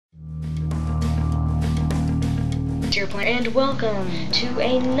here playing, and welcome to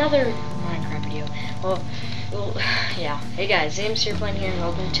another Minecraft video. Well, yeah. Hey guys, James here playing here, and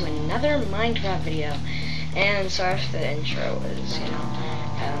welcome to another Minecraft video. And sorry if the intro is,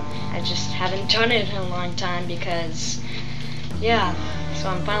 I just haven't done it in a long time because, yeah. So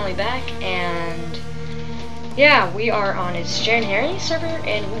I'm finally back, and yeah, we are on his Jaren Harry server,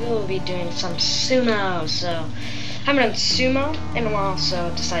 and we will be doing some Sumo. So haven't done Sumo in a while,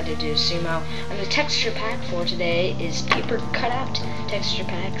 so decided to do Sumo. And the texture pack for today is paper cutout texture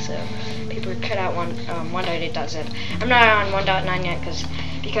pack. So paper cutout 1.8.zip. I'm not on 1.9 yet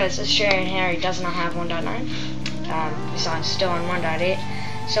because this Jaren Harry does not have 1.9. So I'm still on 1.8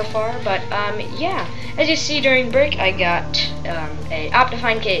 so far. But yeah, as you see during break, I got a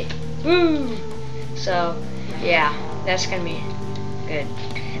Optifine cape. Woo! So yeah, that's gonna be good.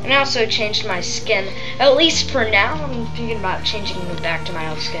 And I also changed my skin, at least for now. I'm thinking about changing it back to my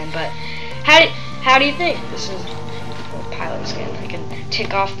old skin, but how do you think? This is a pilot skin. I can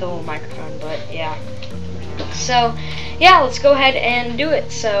take off the whole microphone, but yeah. So yeah, let's go ahead and do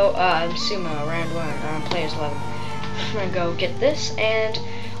it. So Sumo round 1, players 11. I'm gonna go get this, and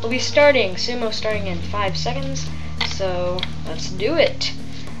we'll be starting Sumo starting in 5 seconds. So let's do it.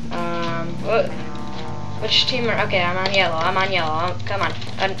 Which team are... Okay, I'm on yellow. Come on.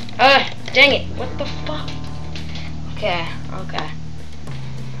 Dang it. What the fuck? Okay.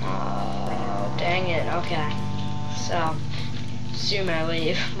 Oh, dang it. Okay. So, Sumo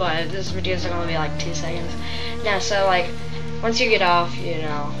leave. But this video is going to be like 2 seconds. Now, so, like, once you get off, you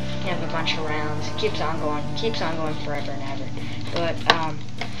know, you have a bunch of rounds. It keeps on going forever and ever. But,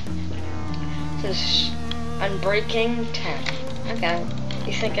 this is Unbreaking 10. Okay.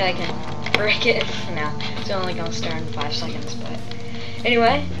 You think I can break it? No, it's only gonna start in 5 seconds. But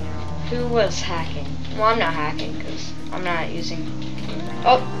anyway, who was hacking? Well, I'm not hacking because I'm not using.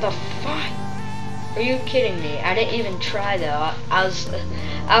 Oh, the fuck! Are you kidding me? I didn't even try though. I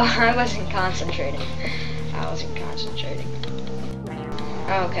wasn't concentrating.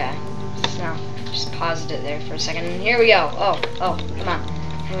 Okay, so just paused it there for a second, and here we go. Oh, come on!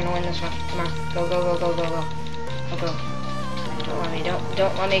 I'm gonna win this one. Come on, go.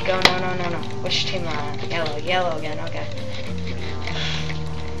 Don't let me go. No. Which team am I on? Yellow again. Okay.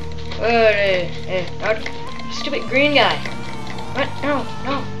 Stupid green guy. What? No.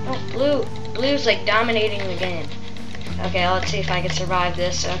 Blue's like dominating the game. Okay, let's see if I can survive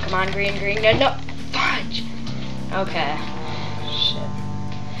this. Come on, green. No, fudge. Okay. Shit.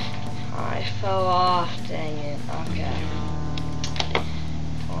 Oh, I fell off. Dang it. Okay.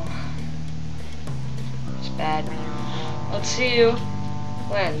 Oh. It's bad. Let's see who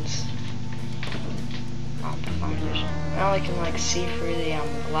wins. Oh, now I can like see through the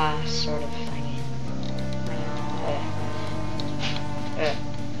glass sort of thingy.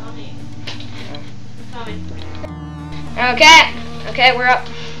 Okay, we're up.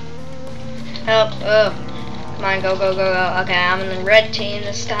 Help! Come on, go! Okay, I'm in the red team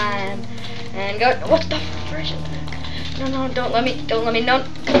this time. And go. What the fridge? No! Don't let me! No!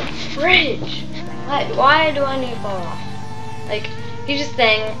 Fridge! Why do I need to fall off? Like, here's the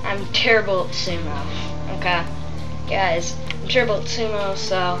thing, I'm terrible at Sumo, okay? Guys, I'm terrible at Sumo,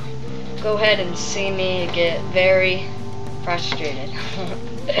 so go ahead and see me get very frustrated.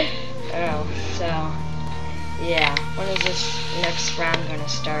 Oh, so, yeah. When is this next round gonna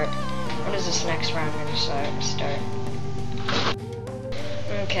start?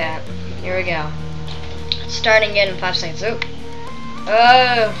 Okay, here we go. Starting in 5 seconds.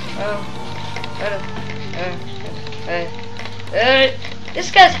 This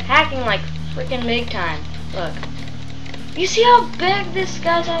guy's hacking like freaking big time. Look. You see how big this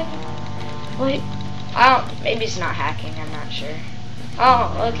guy's hacking? Wait. Maybe he's not hacking, I'm not sure.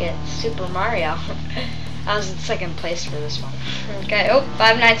 Oh, look at Super Mario. I was in 2nd place for this one. Okay,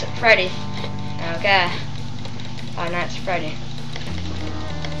 Five Nights at Freddy. Okay. Five Nights at Freddy.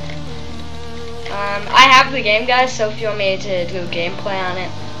 I have the game, guys, so if you want me to do gameplay on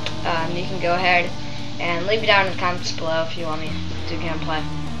it, you can go ahead and leave it down in the comments below if you want me to do gameplay.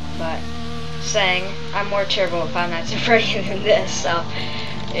 But saying I'm more terrible at Five Nights at Freddy than this, so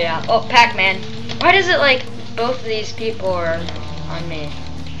yeah. Oh, Pac-Man. Why does it like both of these people are on me?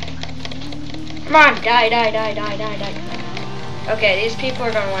 Come on, die. Okay, these people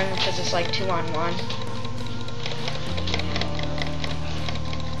are gonna win because it's like 2-on-1.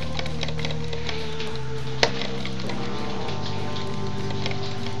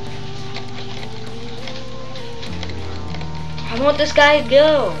 I want this guy to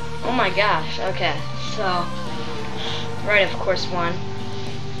go. Oh my gosh. Okay, so right, of course, won.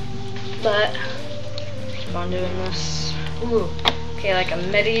 But keep on doing this. Ooh. Okay, like a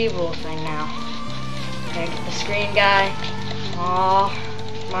medieval thing now. Okay, get this green guy. Aw,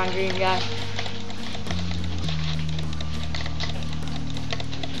 come on, green guy.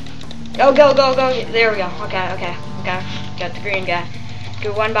 Go, go, go, go. There we go. Okay, okay, okay. Got the green guy.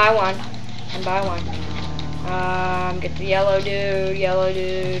 Go one by one. One by one. Get the yellow dude, yellow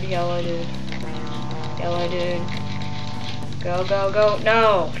dude, yellow dude. Yellow dude. Go, go, go.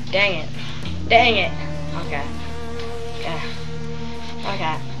 No! Dang it. Dang it. Okay. Yeah.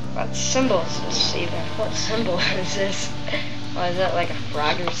 Okay. What symbol is this even? What symbol is this? What, is that like a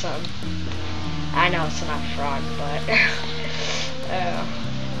frog or something? I know it's not a frog, but...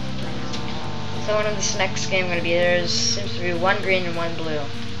 So in this next game going to be, seems to be one green and one blue.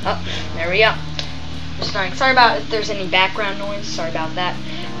 Oh, there we go. Sorry about if there's any background noise. Sorry about that.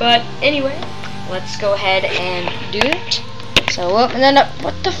 But anyway, let's go ahead and do it. So, and then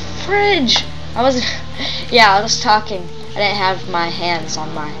what the fridge? I wasn't. Yeah, I was talking. I didn't have my hands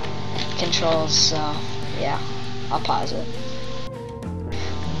on my controls, so yeah, I'll pause it.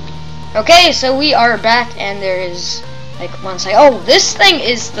 Okay, so we are back, and there is like one say, oh, this thing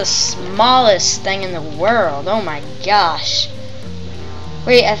is the smallest thing in the world. Oh my gosh.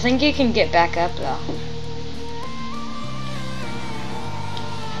 Wait, I think you can get back up though.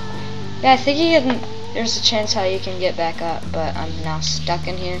 Yeah, I think you can. There's a chance how you can get back up, but I'm now stuck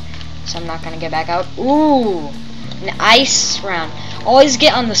in here, so I'm not gonna get back out. Ooh, an ice round. Always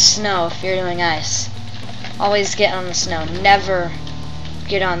get on the snow if you're doing ice. Always get on the snow. Never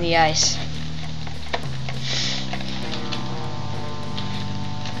get on the ice.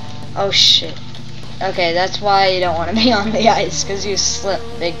 Oh shit. Okay, that's why you don't want to be on the ice, because you slip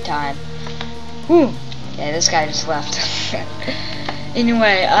big time. Whew. Okay, this guy just left.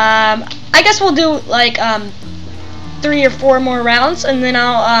 Anyway, I guess we'll do like 3 or 4 more rounds, and then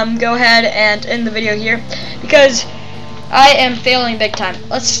I'll go ahead and end the video here because I am failing big time.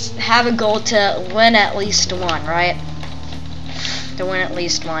 Let's have a goal to win at least one, right? To win at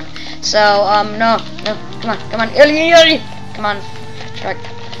least one. So no, come on, come on, come on, truck.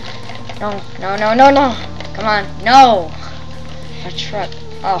 No, no, no, no, no, come on, no. A truck.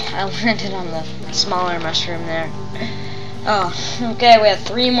 Oh, I landed on the smaller mushroom there. Oh, okay, we have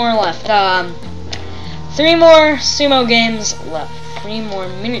 3 more left. 3 more sumo games left. 3 more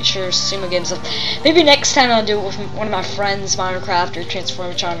miniature sumo games left. Maybe next time I'll do it with one of my friends, Minecraft or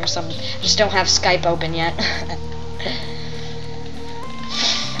Transformatron or something. I just don't have Skype open yet.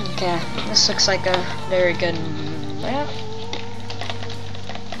 Okay, this looks like a very good map.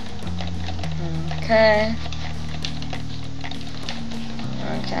 Okay.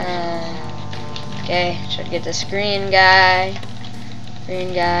 Okay. Okay, should get this green guy.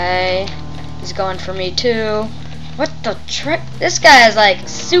 Green guy. He's going for me too. What the trick? This guy is like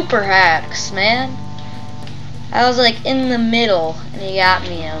super hacks, man. I was like in the middle and he got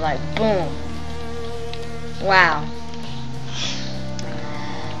me and like boom. Wow.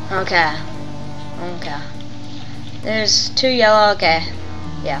 Okay. Okay. There's 2 yellow, okay.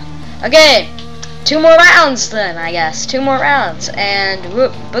 Yeah. Okay. 2 more rounds then, I guess. 2 more rounds. And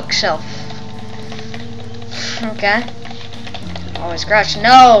whoop, bookshelf. Okay. Always crouch.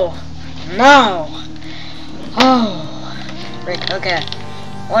 No! No! Oh. Frick. Okay.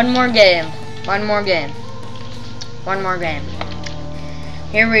 1 more game. 1 more game. 1 more game.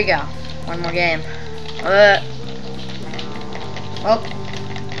 Here we go. 1 more game. Oh.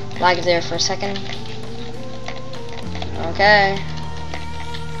 Lag there for a second. Okay.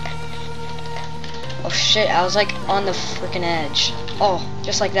 Oh shit, I was like on the freaking edge. Oh,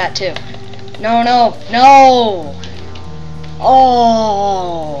 just like that too. No, no, no!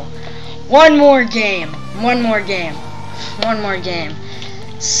 Oh! 1 more game. 1 more game. 1 more game.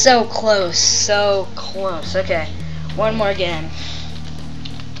 So close, so close. Okay, 1 more game.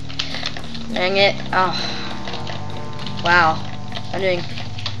 Dang it. Oh. Wow. I'm doing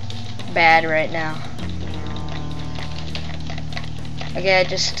bad right now. Okay,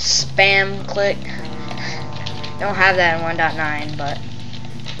 just spam click. Don't have that in 1.9, but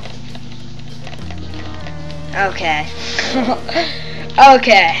okay.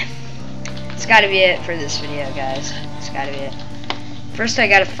 Okay. It's gotta be it for this video, guys. It's gotta be it. First I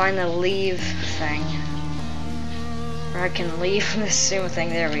gotta find the leave thing. Where I can leave this sumo thing.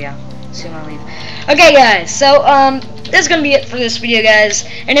 There we go. Sumo leave. Okay guys, so that's gonna be it for this video, guys.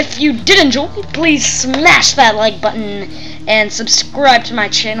 And if you did enjoy, please smash that like button and subscribe to my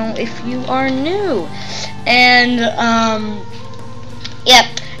channel if you are new. And yeah,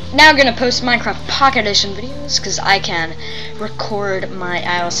 now I'm gonna post Minecraft Pocket Edition videos because I can record my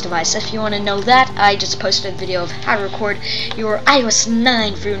iOS device. If you want to know that, I just posted a video of how to record your iOS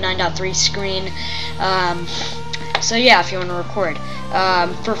 9 through 9.3 screen. So yeah, if you want to record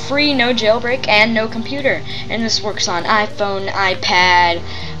for free, no jailbreak and no computer, and this works on iPhone, iPad,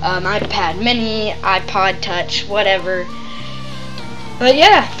 iPad Mini, iPod Touch, whatever. But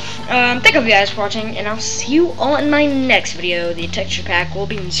yeah, thank you guys for watching, and I'll see you all in my next video. The texture pack will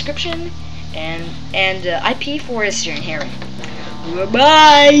be in the description, and IP for a steering heron.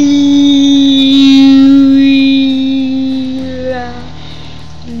 Bye.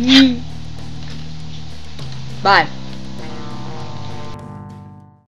 Bye.